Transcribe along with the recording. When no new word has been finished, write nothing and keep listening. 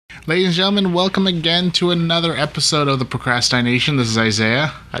Ladies and gentlemen, welcome again to another episode of the Procrastination. This is Isaiah.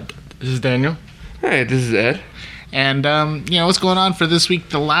 Hi, this is Daniel. Hey, this is Ed. And, what's going on for this week,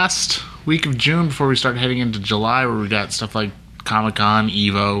 the last week of June before we start heading into July, where we got stuff like Comic-Con,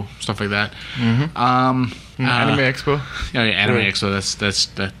 EVO, stuff like that. Mm-hmm. Anime Expo. Yeah, Anime Expo,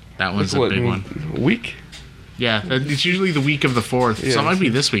 that one's a big one. Week? Yeah, it's usually the week of the 4th, so it might be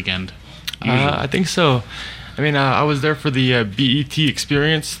this weekend. I think so. I mean, I was there for the BET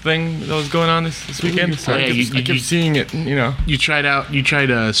experience thing that was going on this weekend. So I kept seeing it. You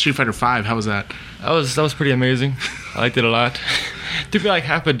tried Street Fighter V. How was that? That was pretty amazing. I liked it a lot. Took me like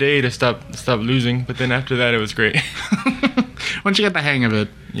half a day to stop losing, but then after that, it was great. Once you get the hang of it,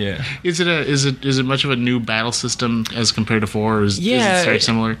 yeah. Is it much of a new battle system as compared to 4? Or is it very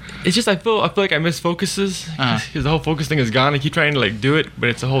similar? It's just I feel like I miss focuses because the whole focus thing is gone. I keep trying to do it, but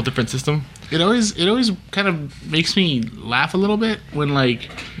it's a whole different system. It always kind of makes me laugh a little bit when they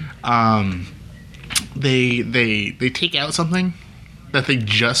take out something that they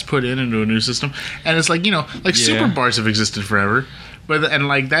just put into a new system, and it's super bars have existed forever, but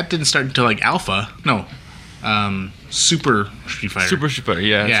that didn't start until Alpha. No. Super Street Fighter. Super Street Fighter,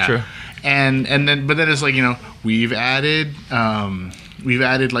 yeah, that's true. And then it's we've added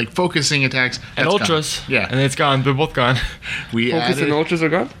focusing attacks and ultras. Gone. Yeah, and it's gone. They're both gone. Focus and ultras are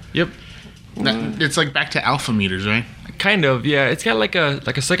gone. Yep. It's back to alpha meters, right? Kind of, yeah. It's got like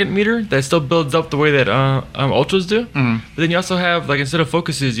a second meter that still builds up the way that ultras do. Mm-hmm. But then you also have instead of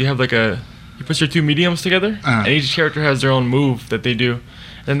focuses, you have you put your two mediums together, and each character has their own move that they do,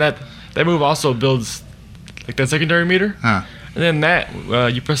 and that move also builds that secondary meter. And then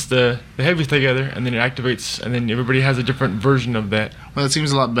you press the heavies together, and then it activates, and then everybody has a different version of that. Well, it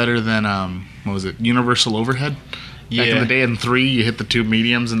seems a lot better than what was it? Universal overhead. Back in the day in 3, you hit the two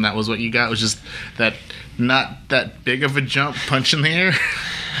mediums, and that was what you got. It was just that not that big of a jump, punch in the air.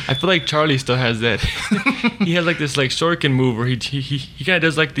 I feel like Charlie still has that. He has this shuriken move where he kind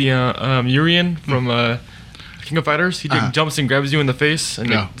of does the Urian from King of Fighters. He jumps and grabs you in the face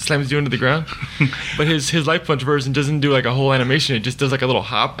and slams you into the ground. But his life punch version doesn't do a whole animation. It just does a little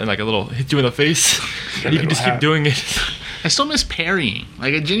hop and a little hit you in the face. And you can just keep doing it. I still miss parrying.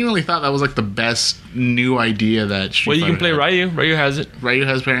 I genuinely thought that was the best new idea that Street Fighter you can play had. Ryu. Ryu has it. Ryu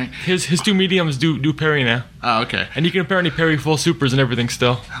has parrying. His two mediums do parry now. Oh, okay. And you can apparently parry full supers and everything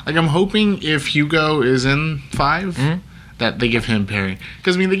still. I'm hoping if Hugo is in 5, that they give him parrying.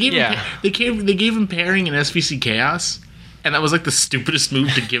 Because they gave him parrying in SVC Chaos, and that was the stupidest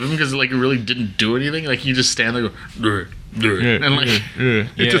move to give him because it really didn't do anything. You just stand there, and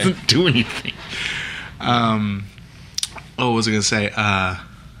it doesn't do anything. What was I gonna say?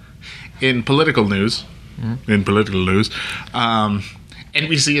 In political news,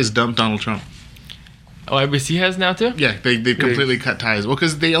 NBC has dumped Donald Trump. Oh, NBC has now too? Yeah, they completely cut ties. Well,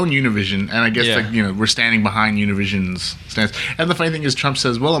 because they own Univision, and I guess we're standing behind Univision's stance. And the funny thing is, Trump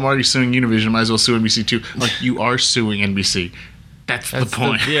says, "Well, I'm already suing Univision. Might as well sue NBC too." You are suing NBC. That's the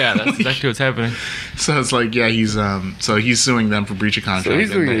point. That's exactly what's happening. So it's he's suing them for breach of contract. So he's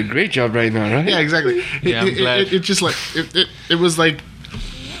doing a great job right now, right? Yeah, exactly. I'm glad. It just it was like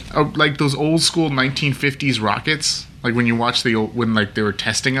those old school 1950s rockets. When you watch when they were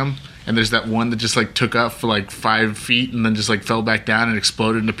testing them, and there's that one that just took up for 5 feet and then just fell back down and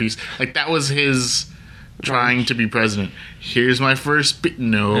exploded into pieces. That was his trying to be president. Here's my first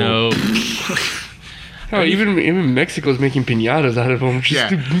no. Oh, even Mexico's making piñatas out of them, so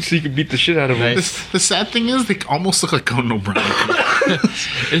you can beat the shit out of them. The sad thing is, they almost look like Conan O'Brien.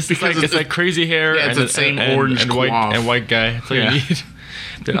 it's crazy hair and the same orange and white guy. That's all you need.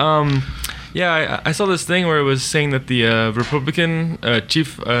 I saw this thing where it was saying that the Republican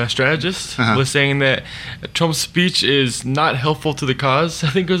chief strategist was saying that Trump's speech is not helpful to the cause. I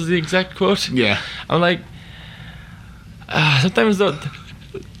think was the exact quote. Yeah, I'm sometimes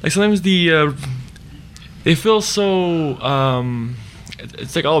they feel so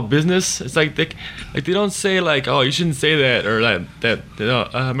it's all business. It's they don't say oh, you shouldn't say that, or that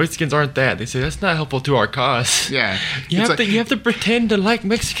Mexicans aren't that. They say that's not helpful to our cause. Yeah, you have to pretend to like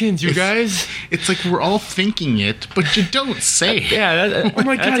Mexicans, you guys. It's we're all thinking it, but you don't say it. Yeah. Oh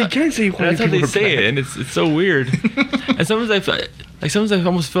my God, you can't say that's how they say it, and it's so weird. And sometimes I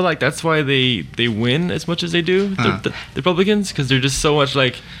almost feel that's why they win as much as they do. The Republicans, because they're just so much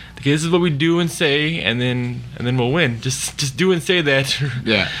okay, this is what we do and say, and then we'll win. Just do and say that.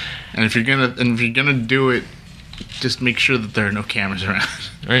 Yeah, and if you're gonna do it, just make sure that there are no cameras around.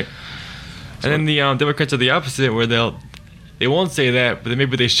 Right. And then the Democrats are the opposite, where they won't say that, but then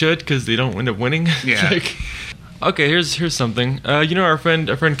maybe they should because they don't end up winning. Yeah. Okay, here's something. Our friend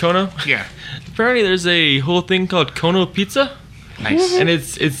Kono? Yeah. Apparently there's a whole thing called Kono Pizza. Nice. And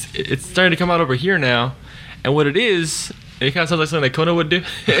it's starting to come out over here now. And what it is, it kind of sounds like something that Kona would do.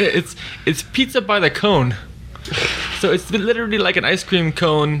 it's pizza by the cone. So it's literally like an ice cream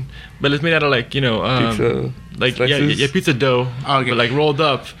cone, but it's made out of like Pizza like slices? pizza dough, Okay. but like rolled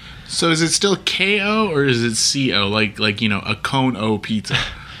up. So is it still KO or is it CO? Like a cone O pizza?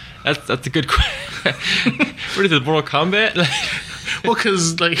 That's a good question. What is it, Mortal Kombat? Well,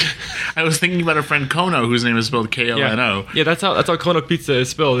 because like I was thinking about a friend Kono whose name is spelled K-O-N-O. Yeah, that's how Kona pizza is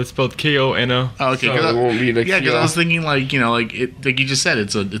spelled. It's spelled K-O-N-O. Oh, okay. So it won't be like Because I CO. was thinking like like you just said,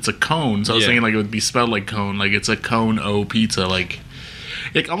 it's a cone. So I was Yeah. thinking like it would be spelled like cone, like it's a cone O pizza. Like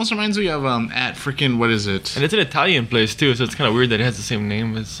it almost reminds me of at freaking what is it? And it's an Italian place too, so it's kind of weird that it has the same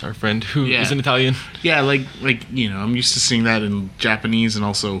name as our friend who Yeah. is an Italian. Yeah, like I'm used to seeing that in Japanese and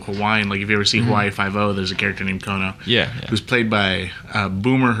also Hawaiian. Like if you ever see Hawaii Five-0, there's a character named Kono. Yeah. Who's played by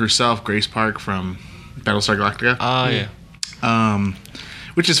Boomer herself, Grace Park from Battlestar Galactica. Ah, yeah.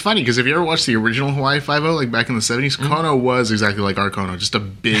 Which is funny because if you ever watched the original Hawaii Five-0, like back in the 70s, Kono was exactly like our Kono, just a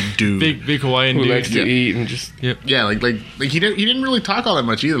big dude. Big Hawaiian Who dude. likes to eat and just Yeah, like he didn't really talk all that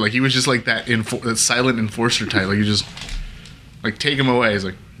much either. Like he was just like that silent enforcer type. Like you just like take him away. He's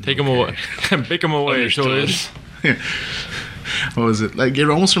like Take him away. Bake him away. So it is. what was it? Like it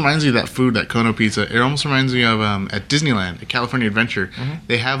almost reminds me of that food, that Kono pizza. It almost reminds me of at Disneyland, at California Adventure.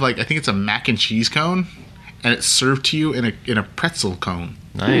 They have like I think it's a mac and cheese cone, and it's served to you in a pretzel cone.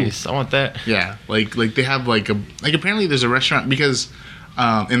 Nice. I want that. Yeah, like they have like apparently there's a restaurant because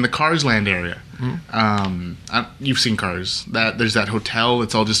in the Cars Land area, you've seen Cars. There's that hotel.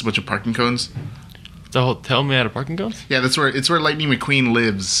 It's all just a bunch of parking cones. The hotel made out of parking cones? Yeah, it's where Lightning McQueen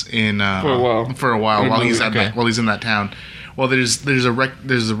lives in For a while. while he's Okay. while he's in that town. Well, there's a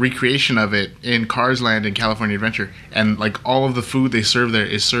recreation of it in Cars Land in California Adventure, and like all of the food they serve there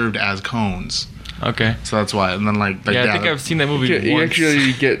is served as cones. Okay. So that's why. And then like Yeah, I think I've seen that movie you once.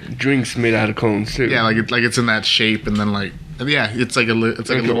 actually get drinks made out of cones too. yeah, like it's in that shape, and then like yeah, it's like a Like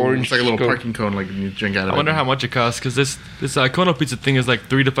an little orange it's like a little cone. parking cone, like you drink out of it. I wonder how much it costs because this Kono pizza thing is like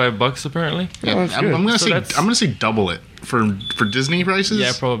 $3 to $5 apparently. Yeah, Oh, that's I'm good. gonna So say that's- I'm gonna say double it for Disney prices.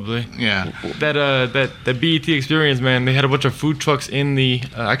 Yeah, probably. Yeah. That BET experience, man. They had a bunch of food trucks in the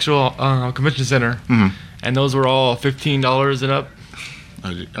actual convention center, and those were all $15 and up.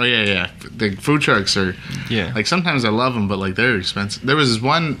 Oh yeah. The food trucks are Yeah. like sometimes I love them, but like they're expensive. There was this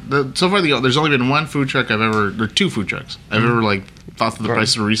one. So far, there's only been one food truck or two food trucks I've ever like thought that the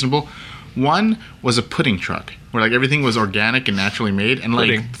prices were reasonable. One was a pudding truck where like everything was organic and naturally made, and like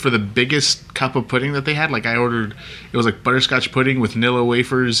Pudding. for the biggest cup of pudding that they had, like I ordered, it was like butterscotch pudding with Nilla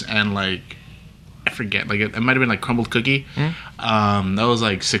wafers and like I forget, like it might have been like crumbled cookie. That was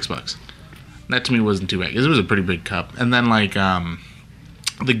like $6. That to me wasn't too bad. It was a pretty big cup, and then like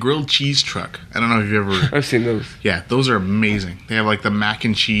the grilled cheese truck. I don't know if you ever. I've seen those. Yeah, those are amazing. They have like the mac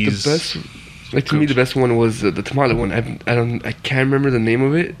and The cheese. best, like to me, the best one was the tamale one. I can't remember the name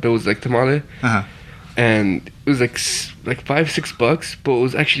of it, but it was like tamale, Uh-huh. and it was like $5-6, but it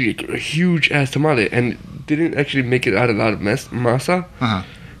was actually like a huge ass tamale, and didn't actually make it out of a lot of masa. Uh-huh.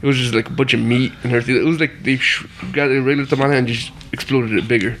 It was just like a bunch of meat and everything. It was like they got a regular tamale and just exploded it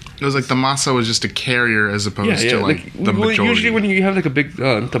bigger. It was like the masa was just a carrier as opposed to like the well, majority. usually when you have like a big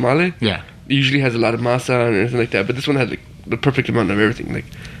tamale, Yeah. it usually has a lot of masa and everything like that. But this one had like the perfect amount of everything. Like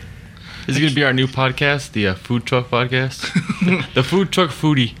This is gonna be our new podcast, the food truck podcast, the food truck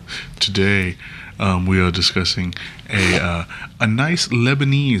foodie. Today, we are discussing a nice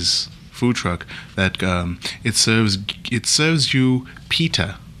Lebanese food truck that it serves you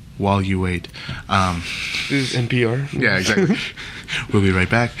pita while you wait. this is NPR. Yeah, exactly. We'll be right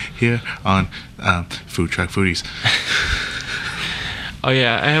back here on Food Truck Foodies. Oh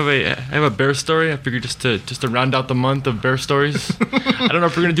yeah, I have a bear story. I figured just to round out the month of bear stories. I don't know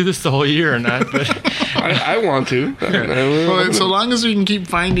if we're gonna do this the whole year or not, but I want to. Well, so long as we can keep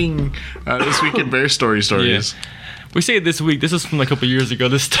finding this week in bear stories. we say it this week. This is from like a couple years ago.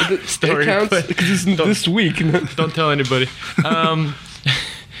 This story it counts but because it's this week. don't tell anybody.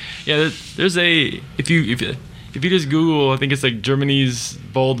 Yeah, there's a if you just Google, I think it's like Germany's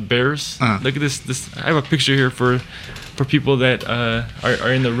bald bears. Look at this. I have a picture here for people that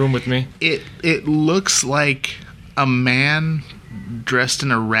are in the room with me. It looks like a man dressed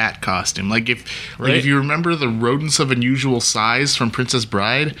in a rat costume. Like if you remember the rodents of unusual size from Princess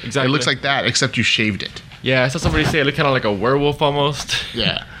Bride, Exactly. it looks like that except you shaved it. Yeah, I saw somebody say it looked kind of like a werewolf almost.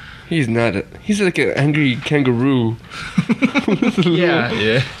 Yeah. He's not. He's like an angry kangaroo.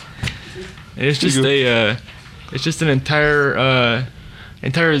 Yeah. And it's just an entire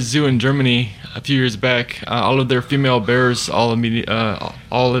zoo in Germany a few years back. All of their female bears all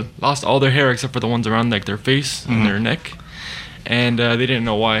lost all their hair except for the ones around like their face and their neck. and they didn't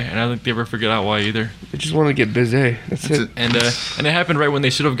know why, and I don't think they ever figured out why either. They just want to get busy. That's it. And it happened right when they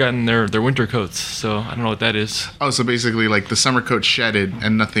should have gotten their winter coats. So I don't know what that is. Oh, so basically, like the summer coat shedded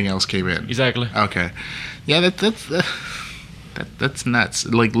and nothing else came in. Exactly. Okay. Yeah, that's nuts.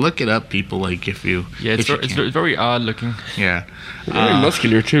 Like, look it up, people. Like, if you. Yeah, it's very odd looking. Yeah. Very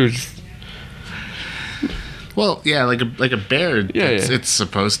muscular too. Just, Well, yeah, like a bear. Yeah, it's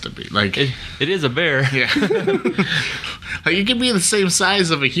supposed to be like. It is a bear. Yeah. Like, you can be the same size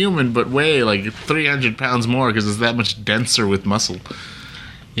of a human, but weigh like 300 pounds more because it's that much denser with muscle.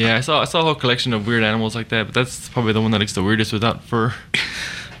 Yeah, I saw a whole collection of weird animals like that, but that's probably the one that looks the weirdest without fur.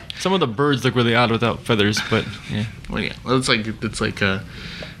 Some of the birds look really odd without feathers, but yeah. Well, yeah. Well, it's like a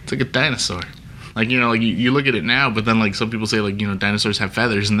dinosaur. Like, you know, like you look at it now, but then like some people say like, you know, dinosaurs have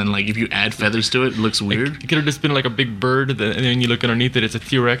feathers, and then like if you add feathers to it, it looks weird. It could have just been like a big bird, and then you look underneath it, it's a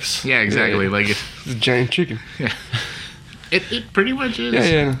T-Rex. Yeah, exactly. Yeah. Like it's a giant chicken. Yeah. It pretty much is.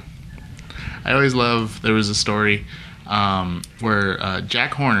 Yeah. I always love. There was a story where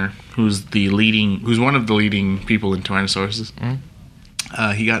Jack Horner, who's one of the leading people in Tyrannosauruses,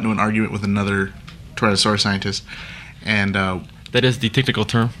 he got into an argument with another Tyrannosaurus scientist, and that is the technical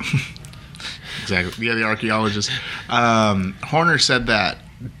term. Exactly. Yeah, the archaeologist. Horner said that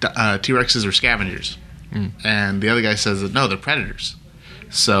T-Rexes are scavengers, and the other guy says that no, they're predators.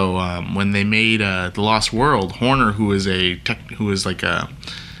 So when they made The Lost World, Horner, who is like a,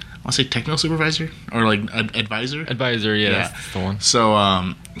 I want to say techno supervisor or like advisor. Advisor, yeah, that's the one.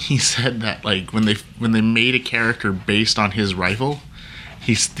 So he said that like when they made a character based on his rifle,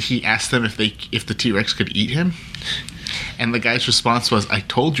 he asked them if the T-Rex could eat him. And the guy's response was, "I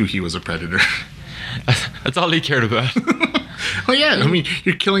told you he was a predator." That's all he cared about. Well, yeah. I mean,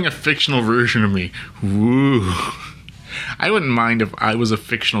 you're killing a fictional version of me. Woo. I wouldn't mind if I was a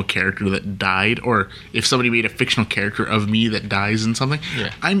fictional character that died, or if somebody made a fictional character of me that dies in something.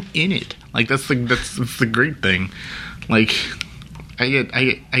 Yeah. I'm in it. Like that's the great thing. Like I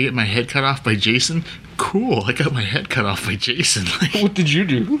get my head cut off by Jason. Cool. I got my head cut off by Jason. Like, What did you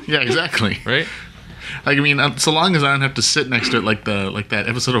do? yeah, exactly. Right? Like, I mean, so long as I don't have to sit next to it, like that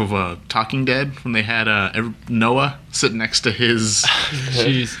episode of Talking Dead when they had Noah sit next to his.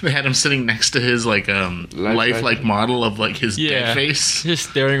 Jeez. They had him sitting next to his like lifelike model of like his dead face.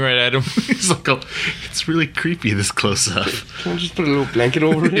 Just staring right at him. He's like, oh, it's really creepy this close up. Can I just put a little blanket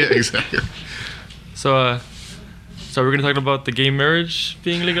over it? Yeah, exactly. So we're gonna talk about the gay marriage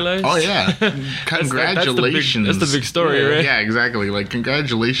being legalized. Oh yeah, congratulations. That's the big story, right? Yeah, exactly. Like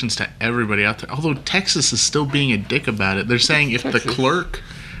congratulations to everybody out there. Although Texas is still being a dick about it. They're saying if Texas. the clerk,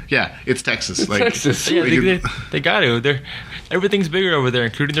 yeah, it's Texas. It's like Texas. Yeah, they got to. Everything's bigger over there,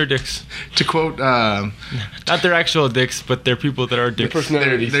 including their dicks. to quote, Not their actual dicks, but their people that are dicks.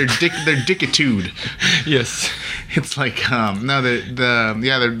 Personalities. their dickitude. Yes. It's like no,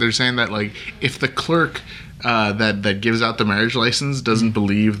 they're saying that like if the clerk that gives out the marriage license doesn't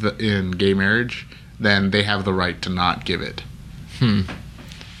believe in gay marriage, then they have the right to not give it.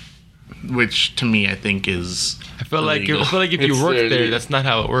 Which to me I think is I feel like illegal. if you It's work their- there, that's not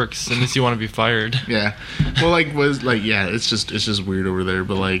how it works, unless you want to be fired. Yeah. Well, it's just weird over there,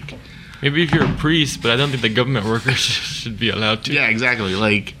 but like Maybe if you're a priest, but I don't think the government workers should be allowed to. yeah, exactly.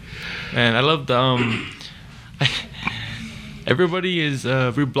 Like And I love the everybody is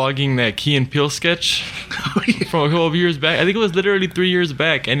reblogging that Key and Peele sketch from a couple of years back. I think it was literally 3 years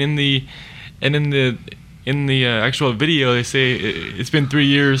back, and in the actual video they say it's been 3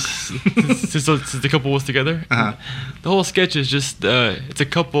 years since the couple was together. Uh-huh. The whole sketch is just it's a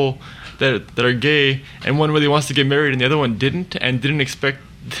couple that are gay, and one really wants to get married, and the other one didn't expect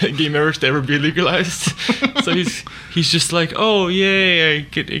gay marriage to ever be legalized. So he's just like, oh yay,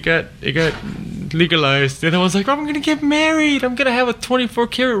 it got legalized. The other one's like, oh, I'm gonna get married. I'm gonna have a 24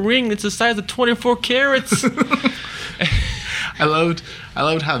 karat ring that's the size of 24 carats. I loved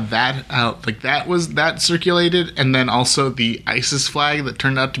how that circulated, and then also the ISIS flag that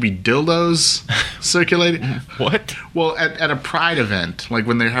turned out to be dildos circulated. What? Well, at a pride event, like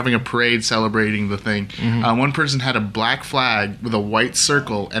when they're having a parade celebrating the thing, one person had a black flag with a white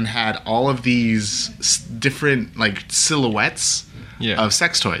circle and had all of these different like silhouettes of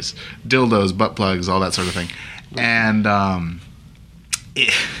sex toys, dildos, butt plugs, all that sort of thing, and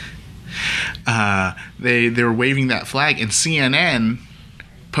they were waving that flag, and CNN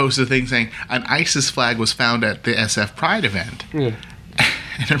posted a thing saying an ISIS flag was found at the SF Pride event. Yeah.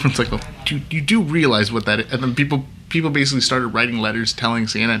 And everyone's like, well, you do realize what that is? And then people basically started writing letters telling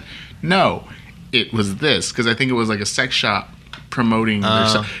CNN, no, it was this, because I think it was like a sex shop promoting their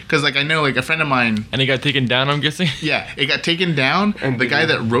stuff. Because like I know like a friend of mine. And it got taken down, I'm guessing. Yeah, it got taken down, and the guy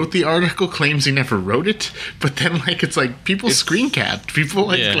that wrote the article claims he never wrote it. But then like it's like people screen capped, people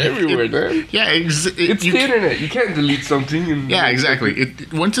like everywhere, man. Yeah, it's the internet. You can't delete something. And yeah, exactly.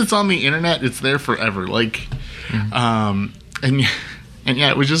 Once it's on the internet, it's there forever. Like, and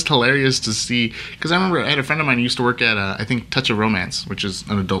yeah, it was just hilarious to see. Because I remember I had a friend of mine who used to work at, I think, Touch of Romance, which is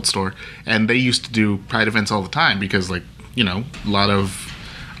an adult store. And they used to do Pride events all the time because, like, you know, a lot of...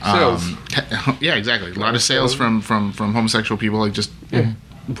 sales. Yeah, exactly. A lot of sales from homosexual people. Like, just,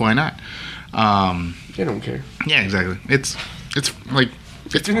 why not? They don't care. Yeah, exactly. It's like...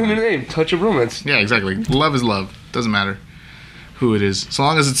 It's in the name, Touch of Romance. Yeah, exactly. Love is love. Doesn't matter who it is. So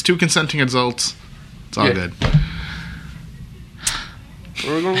long as it's two consenting adults, it's all good.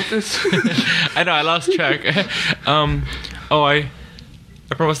 Where are we going with this? I know, I lost track. I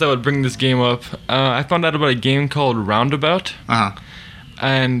promised I would bring this game up. I found out about a game called Roundabout.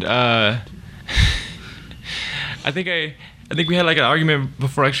 And I think we had like an argument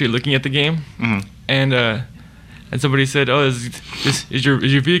before actually looking at the game. And somebody said, "Oh, is your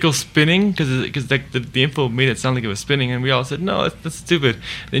vehicle spinning?" Because like the info made it sound like it was spinning, and we all said, "No, that's stupid."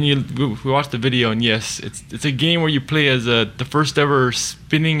 Then we watched the video, and yes, it's a game where you play as the first ever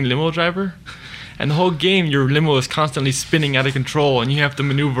spinning limo driver, and the whole game your limo is constantly spinning out of control, and you have to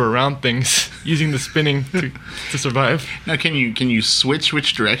maneuver around things using the spinning to survive. Now, can you switch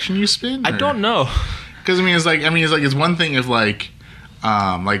which direction you spin? I don't know. Because it's one thing if like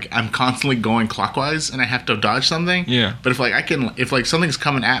I'm constantly going clockwise and I have to dodge something. Yeah. But if something's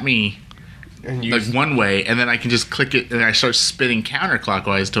coming at me and like one way, and then I can just click it and I start spinning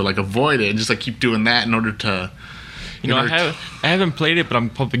counterclockwise to like avoid it and just like keep doing that in order to. I haven't played it, but I'm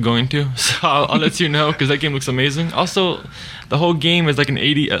probably going to. So I'll let you know because that game looks amazing. Also, the whole game is like a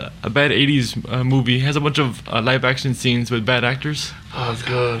bad '80s movie. It has a bunch of live action scenes with bad actors. Oh, it's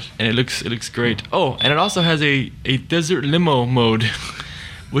good. And it looks great. Oh, and it also has a desert limo mode,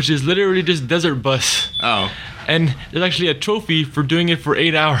 which is literally just desert bus. Oh. And there's actually a trophy for doing it for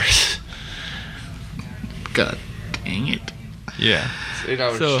 8 hours. God dang it. Yeah. 8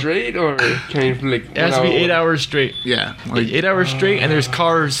 hours straight, or can you like? It has to be 8 hours straight. Yeah, like 8 hours straight, and there's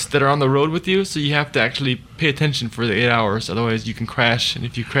cars that are on the road with you, so you have to actually pay attention for the 8 hours. Otherwise, you can crash, and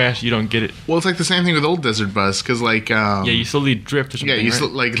if you crash, you don't get it. Well, it's like the same thing with old desert bus, because like you slowly drift or something.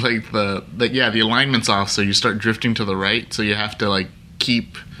 Yeah, the alignment's off, so you start drifting to the right. So you have to like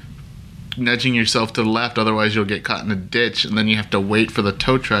keep nudging yourself to the left, otherwise you'll get caught in a ditch, and then you have to wait for the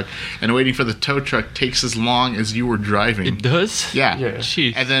tow truck, and waiting for the tow truck takes as long as you were driving. It does? Yeah.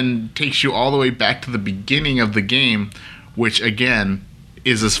 Jeez. And then takes you all the way back to the beginning of the game, which again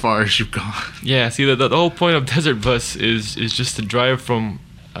is as far as you've gone. Yeah, see, the whole point of Desert Bus is just to drive from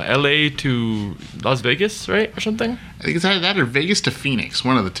LA to Las Vegas, right, or something? I think it's either that or Vegas to Phoenix,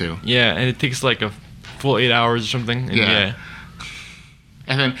 one of the two. Yeah, and it takes like a full 8 hours or something. And yeah.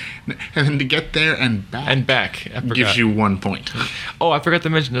 And then to get there and back. Gives you 1 point. Oh, I forgot to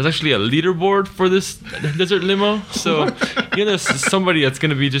mention, there's actually a leaderboard for this desert limo. So, there's somebody that's going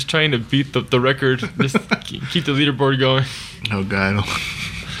to be just trying to beat the record. Just keep the leaderboard going. Oh, God.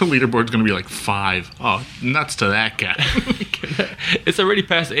 The leaderboard's going to be like 5. Oh, nuts to that guy. It's already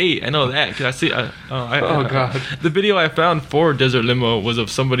past 8. I know that. Because I see... God. The video I found for Desert Limo was of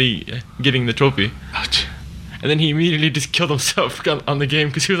somebody getting the trophy. And then he immediately just killed himself on the game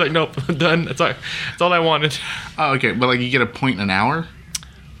because he was like, "Nope, I'm done. That's all I wanted." Oh, okay. But like, you get a point an hour.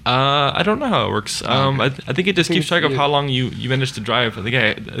 I don't know how it works. I think it just keeps track of how long you managed to drive. I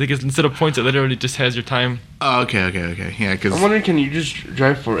think it's, instead of points, it literally just has your time. Oh, okay. Yeah, because I'm wondering, can you just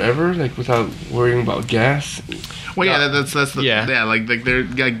drive forever, like without worrying about gas? Well, yeah, that's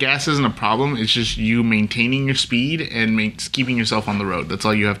like gas isn't a problem. It's just you maintaining your speed and keeping yourself on the road. That's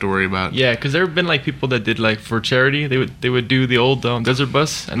all you have to worry about. Yeah, because there have been like people that did like for charity. They would do the old desert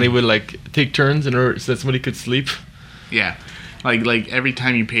bus, and they would like take turns in order so that somebody could sleep. Yeah. Like every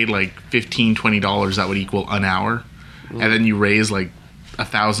time you paid like $15, $20, that would equal an hour, and then you raise like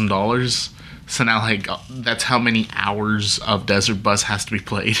 $1,000. So now like that's how many hours of Desert Bus has to be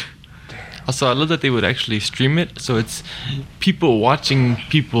played. Also, I love that they would actually stream it, so it's people watching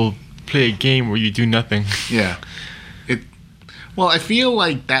people play a game where you do nothing. Yeah. Well, I feel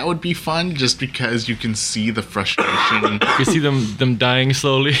like that would be fun just because you can see the frustration. You can see them dying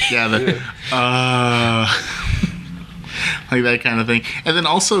slowly. Yeah. Like that kind of thing, and then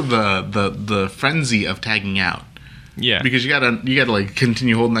also the frenzy of tagging out. Yeah, because you gotta like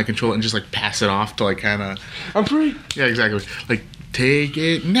continue holding that control and just like pass it off to like kind of. I'm free. Yeah, exactly. Like take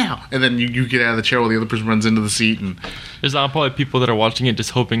it now, and then you get out of the chair while the other person runs into the seat, and there's probably people that are watching it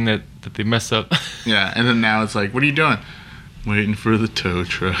just hoping that they mess up. Yeah, and then now it's like, what are you doing? Waiting for the tow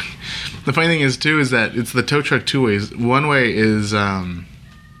truck. The funny thing is too is that it's the tow truck two ways. One way is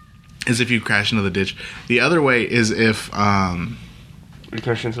if you crash into the ditch. The other way is if You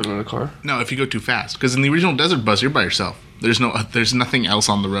crash into another car? no, if you go too fast. Because in the original Desert Bus, you're by yourself. There's nothing else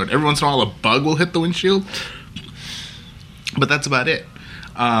on the road. Every once in a while, a bug will hit the windshield, but that's about it.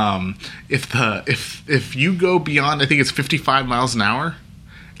 If you go beyond, I think it's 55 miles an hour.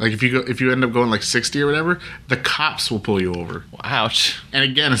 Like if you end up going like 60 or whatever, the cops will pull you over. Ouch. And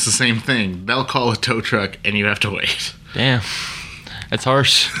again, it's the same thing. They'll call a tow truck, and you have to wait. Damn. That's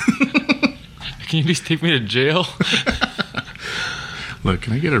harsh. Can you please take me to jail? Look,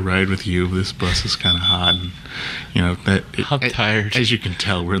 can I get a ride with you? This bus is kind of hot, and I'm tired. As you can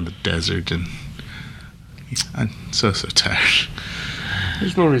tell, we're in the desert, and I'm so tired.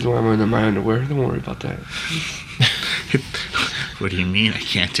 There's no reason why I'm in my underwear. Don't worry about that. What do you mean I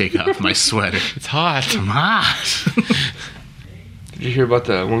can't take off my sweater? It's hot. I'm hot. Did you hear about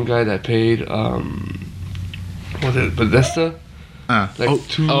the one guy that paid, was it Bethesda?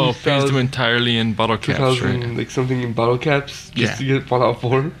 Pays them entirely in bottle caps, 2,000, right? like something in bottle caps just to get Fallout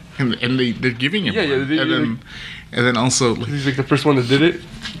 4. And they're giving him Yeah, one. they- and then also, He's like the first one that did it.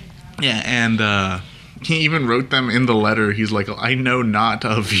 yeah, and he even wrote them in the letter. He's like, I know not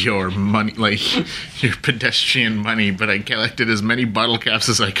of your money, like your pedestrian money, but I collected as many bottle caps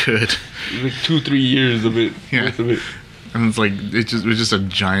as I could. Like 2-3 years of it. Yeah. Worth of it. And it's like it was just a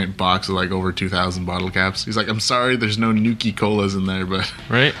giant box of like over 2,000 bottle caps. He's like, I'm sorry, there's no Nuki Colas in there, but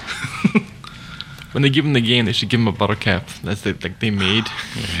Right? When they give him the game, they should give him a bottle cap. That's like they made.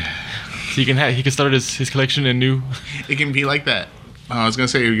 So he can start his collection anew. it can be like that. I was gonna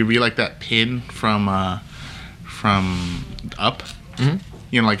say it could be like that pin from Up. Mhm.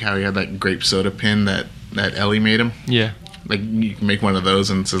 You know, like how he had that grape soda pin that Ellie made him. Yeah. Like you can make one of those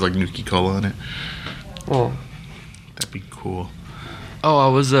and it says like Nuki Cola on it. Oh. That'd be cool. Oh, I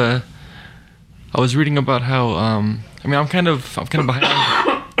was reading about how I'm kind of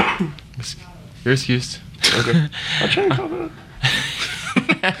behind. You're excused. Okay. I'll try and cover it.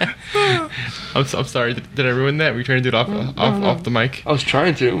 I'm sorry. Did I ruin that? Were you trying to do it off the mic? I was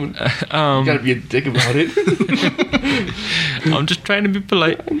trying to. You gotta be a dick about it. I'm just trying to be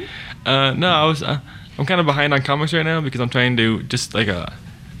polite. No, I'm kind of behind on comics right now because I'm trying to just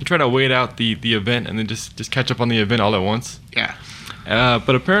try to wait out the event and then just catch up on the event all at once. Yeah.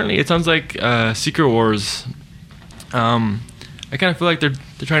 But apparently it sounds like Secret Wars. I kind of feel like they're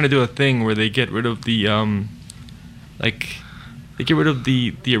trying to do a thing where they get rid of the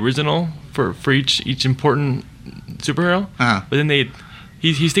the original for each important superhero. Uh-huh. But then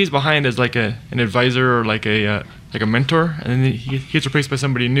he stays behind as like an advisor or like a mentor, and then he gets replaced by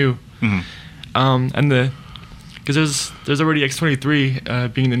somebody new. Mm-hmm. Because there's already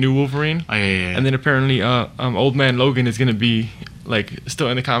X-23 being the new Wolverine. Oh, yeah. And then apparently Old Man Logan is gonna be like still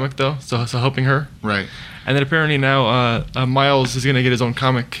in the comic though, so helping her. Right. And then apparently now Miles is gonna get his own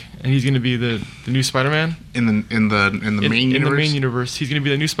comic, and he's gonna be the new Spider-Man. In the main universe. In the main universe, he's gonna be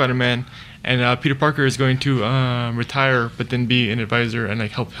the new Spider-Man, and Peter Parker is going to retire, but then be an advisor and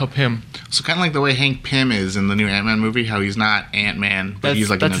like help him. So kind of like the way Hank Pym is in the new Ant-Man movie, how he's not Ant-Man, but he's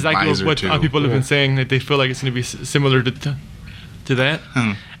like that's an exactly advisor what too. people have been saying, that they feel like it's gonna be similar to that.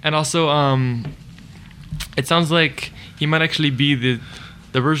 And also it sounds like he might actually be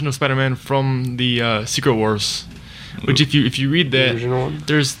the version of Spider-Man from the Secret Wars, which if you read that,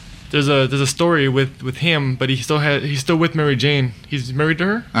 there's a story with him, but he's still with Mary Jane. He's married to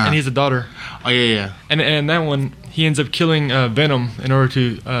her, and he has a daughter. Oh yeah. And in that one, he ends up killing Venom in order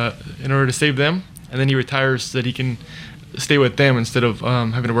to save them, and then he retires so that he can stay with them instead of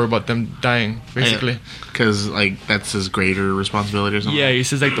having to worry about them dying, basically. Because like that's his greater responsibility or something. Yeah, he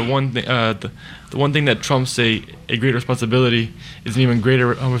says like the one thing that trumps a great responsibility is an even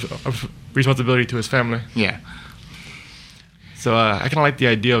greater responsibility to his family. Yeah. So I kind of like the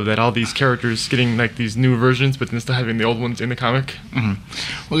idea of that, all these characters getting like these new versions, but then still having the old ones in the comic. Mm-hmm.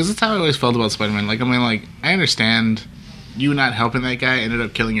 Well, because that's how I always felt about Spider-Man. Like, I mean, like, I understand you not helping that guy ended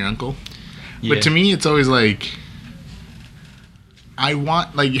up killing your uncle. Yeah. But to me, it's always like, I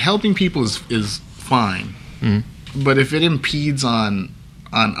want, like, helping people is fine. Mm-hmm. But if it impedes on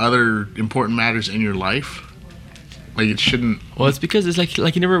other important matters in your life, like, it shouldn't. Well, it's because it's like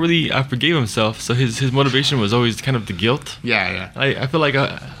he never really forgave himself, so his motivation was always kind of the guilt. Yeah. I feel like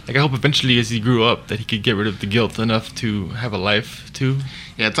I hope eventually as he grew up that he could get rid of the guilt enough to have a life too.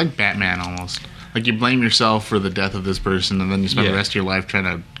 Yeah, it's like Batman almost. Like, you blame yourself for the death of this person, and then you spend the rest of your life trying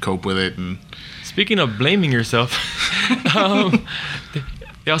to cope with it. And speaking of blaming yourself,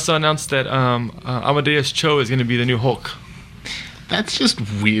 they also announced that Amadeus Cho is going to be the new Hulk. That's just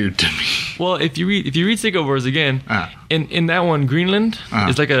weird to me. Well, if you read Secret Wars again, in that one, Greenland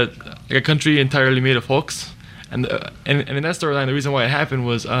is like a country entirely made of Hulks, and in that storyline, the reason why it happened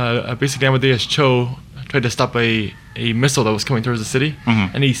was basically Amadeus Cho tried to stop a missile that was coming towards the city,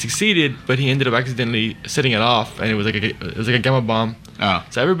 and he succeeded, but he ended up accidentally setting it off, and it was like a gamma bomb. Oh.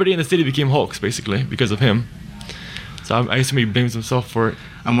 So everybody in the city became Hulks basically because of him. So I assume he blames himself for it.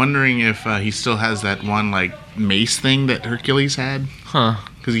 I'm wondering if he still has that one like mace thing that Hercules had. Huh.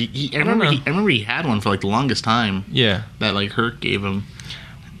 Because I remember he had one for like the longest time. Yeah. That like Herc gave him,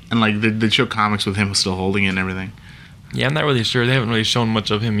 and like they show comics with him still holding it and everything. Yeah, I'm not really sure. They haven't really shown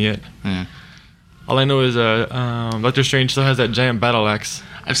much of him yet. Yeah. All I know is Doctor Strange still has that giant battle axe.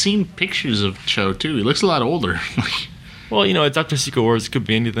 I've seen pictures of Cho too. He looks a lot older. Well, it's after Secret Wars. It could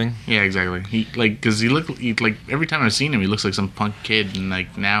be anything. Yeah, exactly. He every time I've seen him, he looks like some punk kid, and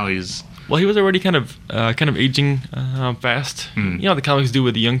like now he's. Well, he was already kind of aging fast. The comics do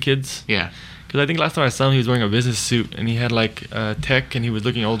with the young kids. Yeah. Because I think last time I saw him, he was wearing a business suit and he had like tech, and he was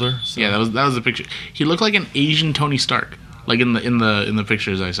looking older. So. Yeah, that was the picture. He looked like an Asian Tony Stark, like in the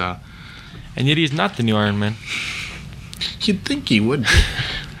pictures I saw. And yet he's not the new Iron Man. You'd think he would be.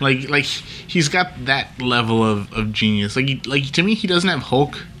 like he's got that level of genius. Like to me, he doesn't have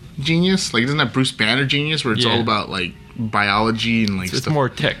Hulk genius. Like he doesn't have Bruce Banner genius, where it's all about like biology and like it's stuff. More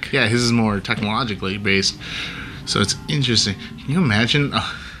tech. Yeah, his is more technologically based. So it's interesting. Can you imagine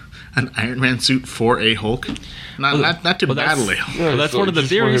an Iron Man suit for a Hulk? Not to battle a Hulk. Well, that's one of the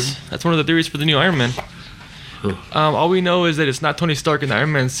theories. That's one of the theories for the new Iron Man. All we know is that it's not Tony Stark in the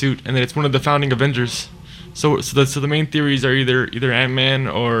Iron Man suit, and that it's one of the founding Avengers. So the main theories are either Ant-Man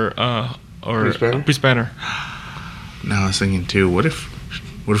or Bruce Banner. Now I was thinking too. What if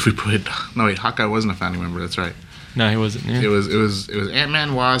we put? No wait, Hawkeye wasn't a founding member. That's right. No, he wasn't. Yeah. It was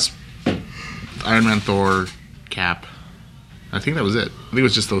Ant-Man, Wasp, Iron Man, Thor, Cap. I think that was it. I think it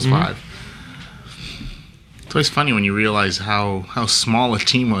was just those five. It's always funny when you realize how small a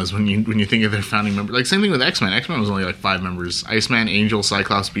team was when you think of their founding member. Like same thing with X-Men. X-Men was only like 5 members: Iceman, Angel,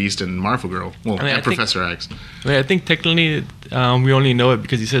 Cyclops, Beast, and Marvel Girl. Well, and Professor X. I think technically we only know it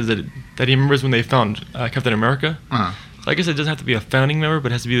because he says that he remembers when they found Captain America. Uh-huh. So I guess it doesn't have to be a founding member,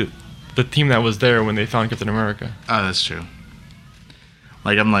 but it has to be the team that was there when they found Captain America. Oh, that's true.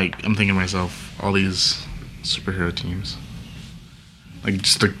 I'm thinking to myself, all these superhero teams. Like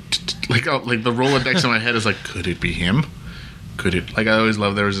just the Rolodex in my head is like, could it be him? Could it? Like I always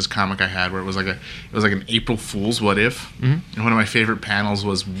loved. There was this comic I had where it was like an April Fool's What If, and one of my favorite panels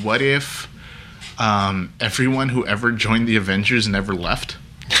was what if everyone who ever joined the Avengers never left.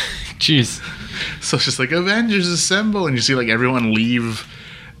 Jeez. So it's just like Avengers assemble, and you see like everyone leave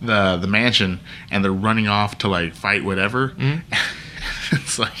the mansion, and they're running off to like fight whatever.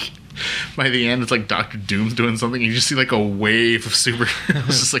 It's like. By the end, it's like Doctor Doom's doing something. You just see like a wave of superheroes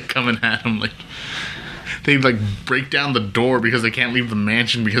just like coming at him. Like they like break down the door because they can't leave the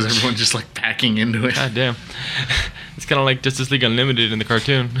mansion because everyone's just like packing into it. God damn! It's kind of like Justice League Unlimited in the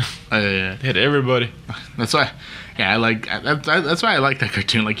cartoon. Yeah. They had everybody. That's why. Yeah, that's why I like that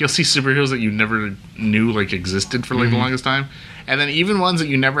cartoon. Like you'll see superheroes that you never knew like existed for like the longest time, and then even ones that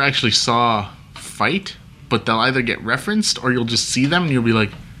you never actually saw fight, but they'll either get referenced or you'll just see them and you'll be like.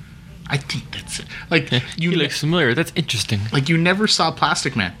 I think that's it. Like he looks familiar. That's interesting. Like you never saw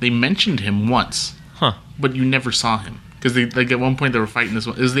Plastic Man. They mentioned him once, but you never saw him because they like at one point they were fighting this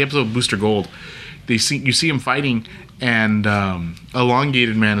one. This is the episode of Booster Gold. You see him fighting, and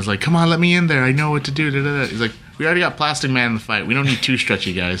Elongated Man is like, "Come on, let me in there. I know what to do." He's like, "We already got Plastic Man in the fight. We don't need two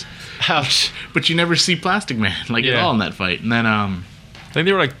stretchy guys." Ouch! But you never see Plastic Man at all in that fight. And then I think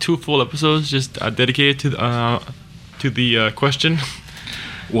there were like 2 full episodes just dedicated to the question.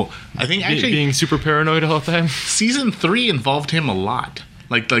 Well, I think actually being super paranoid all the time. Season 3 involved him a lot.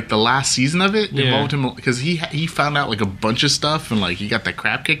 Like the last season of it involved him because he found out like a bunch of stuff and like he got the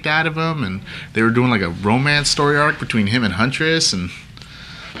crap kicked out of him and they were doing like a romance story arc between him and Huntress and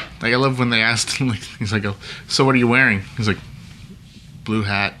like I love when they asked him like he's like, oh, so what are you wearing? He's like, blue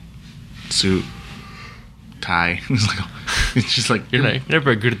hat, suit, tie. He's like, oh. It's just like you're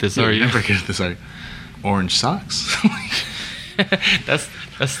never good at this, are you? Never good at this, are you? Orange socks.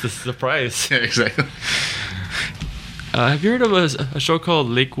 That's the surprise. Yeah, exactly. Have you heard of a show called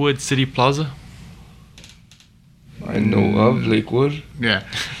Lakewood City Plaza? I know of Lakewood. Yeah,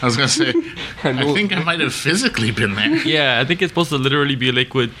 I was gonna say. I think I might have physically been there. Yeah, I think it's supposed to literally be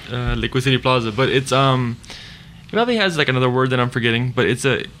Lakewood City Plaza, but it's it probably has like another word that I'm forgetting, but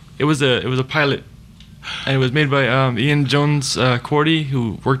it was a pilot. And it was made by Ian Jones Cordy,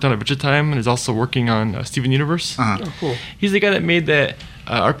 who worked on Adventure Time and is also working on Steven Universe. Uh-huh. Oh, cool. He's the guy that made that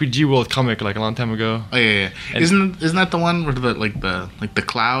RPG World comic like a long time ago. Oh yeah. And- Isn't that the one where the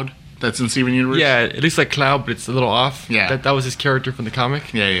cloud that's in Steven Universe? Yeah, it looks like Cloud, but it's a little off. Yeah. That was his character from the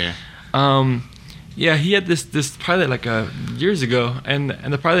comic. Yeah. Yeah, he had this pilot like years ago, and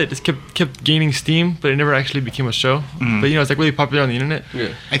the pilot just kept gaining steam, but it never actually became a show. Mm-hmm. But it's like really popular on the internet,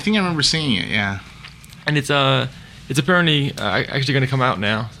 Yeah. I think I remember seeing it. Yeah. and it's apparently actually going to come out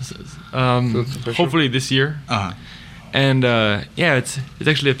now. So it's official? Hopefully this year. Uh-huh. And yeah, it's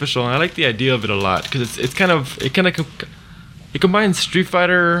actually official, and I like the idea of it a lot because it combines Street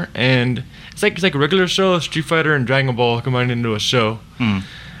Fighter and it's like a regular show, Street Fighter and Dragon Ball combined into a show,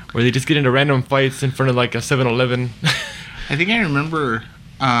 where they just get into random fights in front of like a 7-Eleven. I think I remember.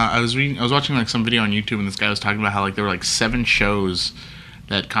 I was watching like some video on YouTube, and this guy was talking about how like there were like 7 shows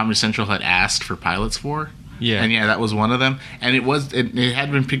that Comedy Central had asked for pilots for. Yeah. And yeah, that was one of them. And it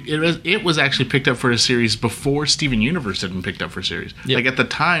had been picked. It was actually picked up for a series before Steven Universe had been picked up for a series. Yep. Like at the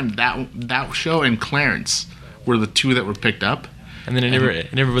time, that show and Clarence were the 2 that were picked up. And then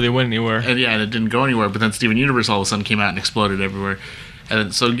it never really went anywhere. And yeah, and it didn't go anywhere. But then Steven Universe all of a sudden came out and exploded everywhere.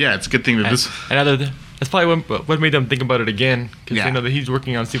 And so yeah, it's a good thing that this. That's probably what made them think about it again, because Yeah. they know that he's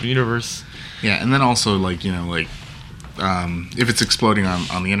working on Steven Universe. Yeah, and then also like if it's exploding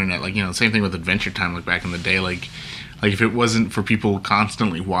on the internet, like same thing with Adventure Time, like back in the day, like if it wasn't for people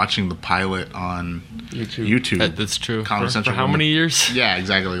constantly watching the pilot on YouTube, That's true. Comedy For Central how many years? Yeah,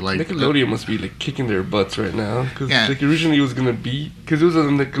 exactly. Like Nickelodeon must be like kicking their butts right now because Yeah. like originally it was gonna be because it was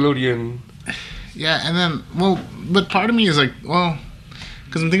on Nickelodeon. Yeah, and then but part of me is like,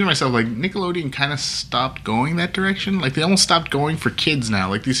 because I'm thinking to myself, like Nickelodeon kind of stopped going that direction. Like they almost stopped going for kids now.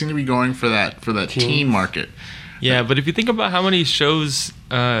 Like they seem to be going for that teen market. Yeah, but if you think about how many shows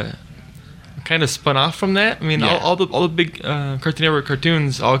kind of spun off from that, I mean, Yeah. all the big Cartoon Network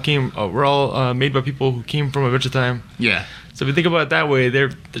cartoons were all made by people who came from Adventure Time. Yeah. So if you think about it that way,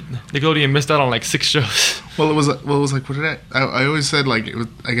 Nickelodeon missed out on like 6 shows. Well, it was like what did I always said like it was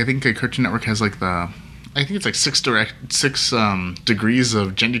like I think Cartoon Network has like I think it's like 6 degrees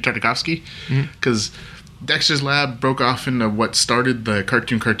of Jendy Tartakovsky because Dexter's Lab broke off into what started the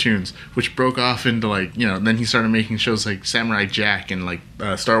cartoons, which broke off into like then he started making shows like Samurai Jack and like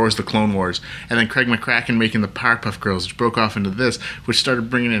Star Wars: The Clone Wars, and then Craig McCracken making the Powerpuff Girls, which broke off into this, which started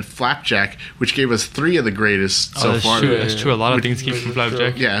bringing in Flapjack, which gave us 3 of the greatest so that's far. true. That's true. A lot of Which- things came from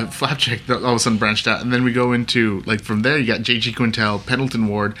Flapjack. Yeah, Flapjack all of a sudden branched out, and then we go into like from there you got J.G. Quintel, Pendleton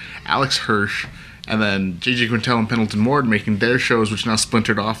Ward, Alex Hirsch, and then J.G. Quintel and Pendleton Ward making their shows, which now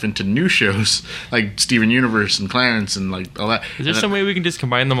splintered off into new shows like Steven Universe and Clarence and like all that. Is there some way we can just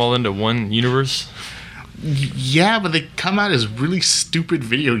combine them all into one universe? Yeah, but they come out as really stupid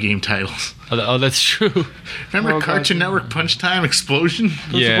video game titles. Oh, that's true. Remember Oh, God. Cartoon Network Punch Time Explosion?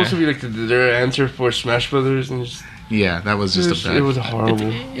 It was Yeah. supposed to be like their answer for Smash Brothers, and Yeah, that was just a bad. it was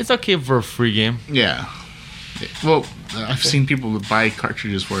horrible. It's okay for a free game. Yeah. Well, I've seen people buy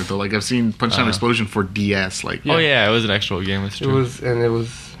cartridges for it though. Like I've seen Punch Time Explosion for DS. Like Oh yeah, it was an actual game. That's It true. was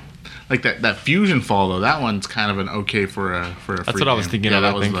like that Fusion Fall though. That one's kind of an okay for a That's free what I was game. thinking Yeah, of.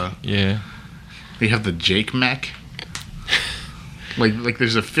 that I was think. Yeah. You have the Jake mech. like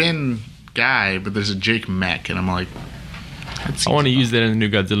there's a Finn guy, but there's a Jake mech, and I'm like, I want to use that in the new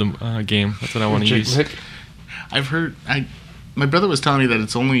Godzilla game. That's what I want to Jake use. Mick. I've heard. My brother was telling me that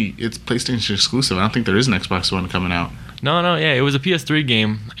it's PlayStation exclusive. I don't think there is an Xbox One coming out. No, yeah, it was a PS3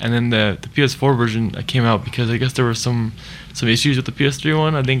 game, and then the PS4 version came out because I guess there were some issues with the PS3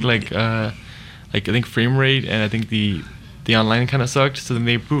 one. I think I think frame rate and I think the online kind of sucked. So then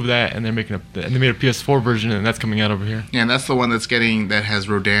they improved that, and they made a PS4 version, and that's coming out over here. Yeah, and that's the one that has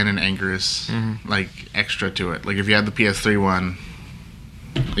Rodan and Anguirus like extra to it. Like if you had the PS3 one,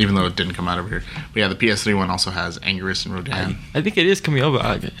 even though it didn't come out over here, but yeah, the PS3 one also has Anguirus and Rodan, I think it is coming over.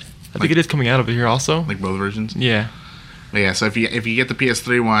 I think it is coming out over here also. like both versions. Yeah. But yeah, so if you get the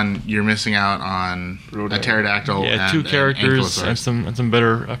PS3 one, you're missing out on Rodan. a pterodactyl. Yeah, and 2 an characters and ankylosaurus. some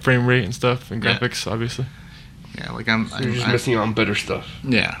better frame rate and stuff and Yeah. graphics, obviously. Yeah, like You're just missing out on better stuff.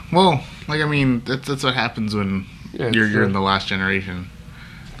 yeah. Well, like I mean, that's what happens when Yeah, you're sure. in the last generation.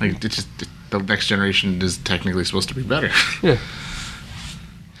 Like it's just the next generation is technically supposed to be better. Yeah.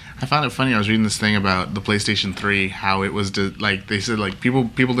 I found it funny. I was reading this thing about the PlayStation 3, how it was like they said like people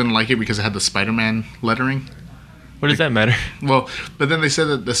didn't like it because it had the Spider-Man lettering. What does that matter? Well, but then they said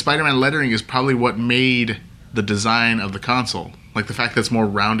that the Spider-Man lettering is probably what made the design of the console. Like the fact that it's more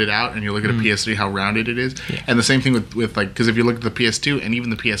rounded out, and you look at a PS3, how rounded it is. Yeah. And the same thing with like, because if you look at the PS2 and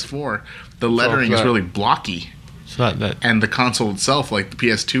even the PS4, the lettering is flat. really blocky. So that And the console itself, like the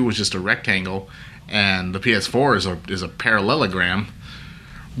PS2 was just a rectangle, and the PS4 is a parallelogram.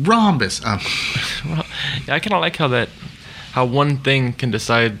 Rhombus. well, yeah, I kind of like how that how one thing can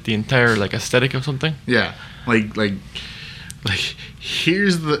decide the entire like aesthetic of something. Yeah, like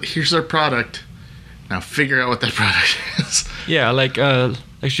here's our product. Now figure out what that product is. Yeah, like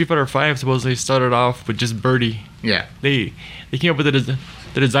Street Fighter V supposedly started off with just Birdie. Yeah, They came up with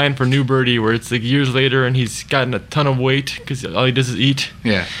the design for New Birdie, where it's like years later and he's gotten a ton of weight because all he does is eat.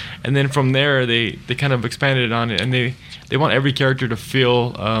 yeah, And then from there they kind of expanded on it, and they want every character to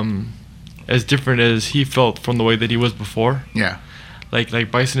feel as different as he felt from the way that he was before. yeah.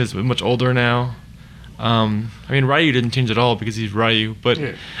 Like Bison is much older now. I mean, Ryu didn't change at all because he's Ryu, but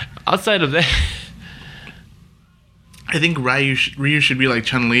Yeah. outside of that. I think Ryu should be like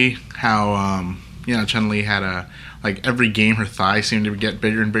Chun-Li. How Chun-Li had like every game her thighs seemed to get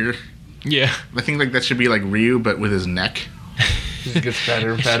bigger and bigger. Yeah. I think like that should be like Ryu, but with his neck. He just gets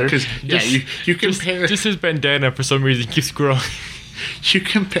fatter and fatter. Because yeah, Just- you compare Just his bandana for some reason keeps growing. you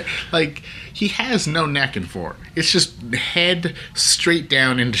compare like he has no neck in 4. It's just head straight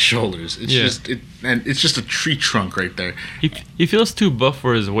down into shoulders. It's Yeah. it's just a tree trunk right there. He feels too buff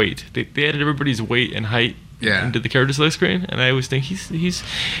for his weight. They added everybody's weight and height Yeah. into the character select screen, and I always think he's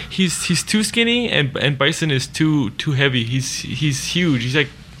too skinny, and Bison is too heavy. He's huge. He's like,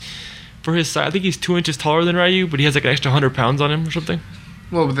 for his size, I think he's 2 inches taller than Ryu, but he has like an extra 100 pounds on him or something.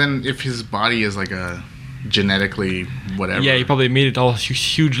 Well, but then if his body is like a genetically whatever. Yeah, he probably made it all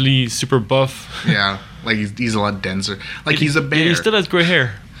hugely super buff. Yeah, like he's a lot denser. Like he's a bear. Yeah, he still has gray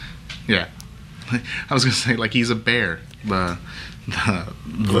hair. Yeah. I was gonna say like he's a bear.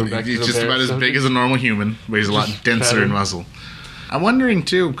 Going back to He's the just bear about as subject? big as a normal human, but he's a lot Just denser fatter. in muscle. I'm wondering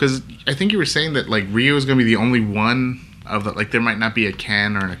too, because I think you were saying that like Ryu is gonna be the only one of the like there might not be a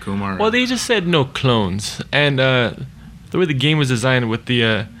Ken or an Akuma. Or, Well, they just said no clones, and the way the game was designed with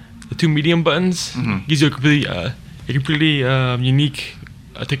the 2 medium buttons gives you a completely unique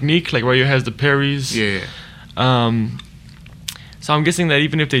technique. Like Ryu has the parries. yeah. So I'm guessing that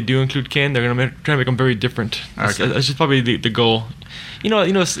even if they do include Ken, they're gonna try to make them very different. Okay. That's just probably the goal. You know,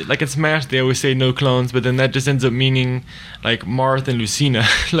 like in Smash, they always say no clones, but then that just ends up meaning like Marth and Lucina.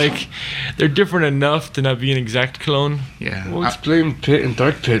 Like they're different enough to not be an exact clone. Yeah. Well, explain Pit and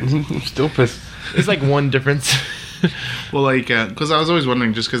Dark Pit. I'm still pissed. It's like one difference. Well, like, because I was always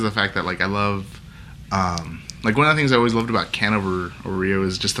wondering, just because of the fact that, like, I love, like, one of the things I always loved about Ken over Ryu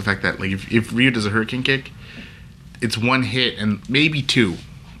is just the fact that, like, if Ryu does a hurricane kick, it's one hit and maybe 2,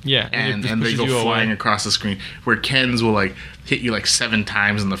 Yeah, and it just they pushes go you flying away. across the screen, where Ken's will, like, hit you, like, 7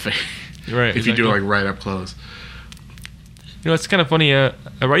 times in the face. Right. If you do it, exactly. like, right up close. You know, it's kind of funny.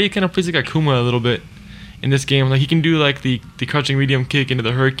 Ryu kind of plays like Akuma a little bit in this game. Like he can do like the crouching medium kick into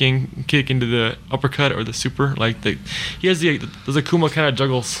the hurricane kick into the uppercut or the super. Like he has those Akuma kind of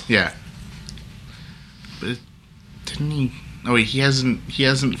juggles. Yeah. But didn't he... Oh, wait, he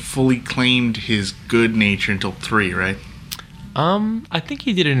hasn't fully claimed his good nature until 3, right? I think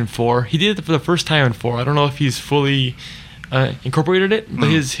he did it in 4. He did it for the first time in 4. I don't know if he's fully incorporated it, but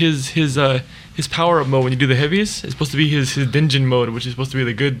his power up mode when you do the heavies is supposed to be his Denjin mode, which is supposed to be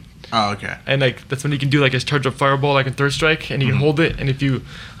the good. Oh, okay. And like that's when you can do like his charge up fireball like in Third Strike, and you can hold it, and if you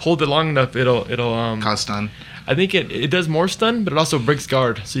hold it long enough, it'll Cause stun. I think it does more stun, but it also breaks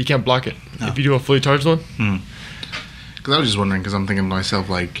guard, so you can't block it if you do a fully charged one. Because I was just wondering, because I'm thinking to myself,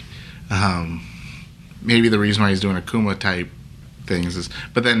 like, maybe the reason why he's doing Akuma type things is,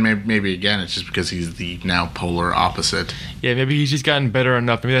 but then maybe again, it's just because he's the now polar opposite. Yeah, maybe he's just gotten better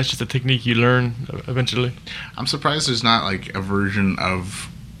enough. Maybe that's just a technique you learn eventually. I'm surprised there's not like a version of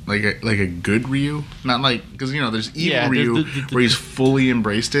like a good Ryu, not like because there's evil Yeah, Ryu there's where he's fully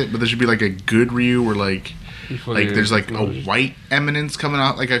embraced it, but there should be like a good Ryu where like there's like a white eminence coming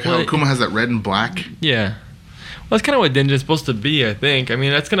out, like how Well, Akuma has that red and black. Yeah. Well, that's kind of what Denjin's supposed to be, I think. I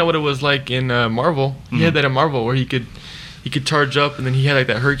mean, that's kind of what it was like in Marvel. He had that in Marvel where he could charge up, and then he had like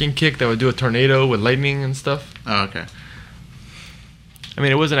that hurricane kick that would do a tornado with lightning and stuff. Oh, okay. I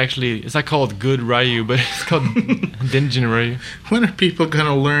mean, it's not called Good Ryu, but it's called Denjin Ryu. When are people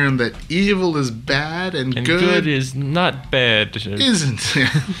gonna learn that evil is bad and And good good is not bad. isn't?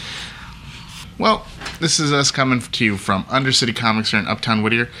 Well, this is us coming to you from Undercity Comics here in Uptown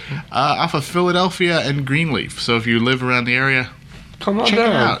Whittier, off of Philadelphia and Greenleaf. So if you live around the area, Come on check down.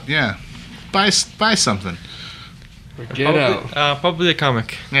 it out. Yeah, buy something. Get out. Probably a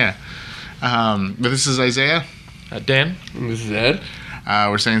comic. Yeah. But this is Isaiah. Dan? This is Ed.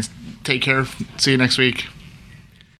 We're saying take care. See you next week.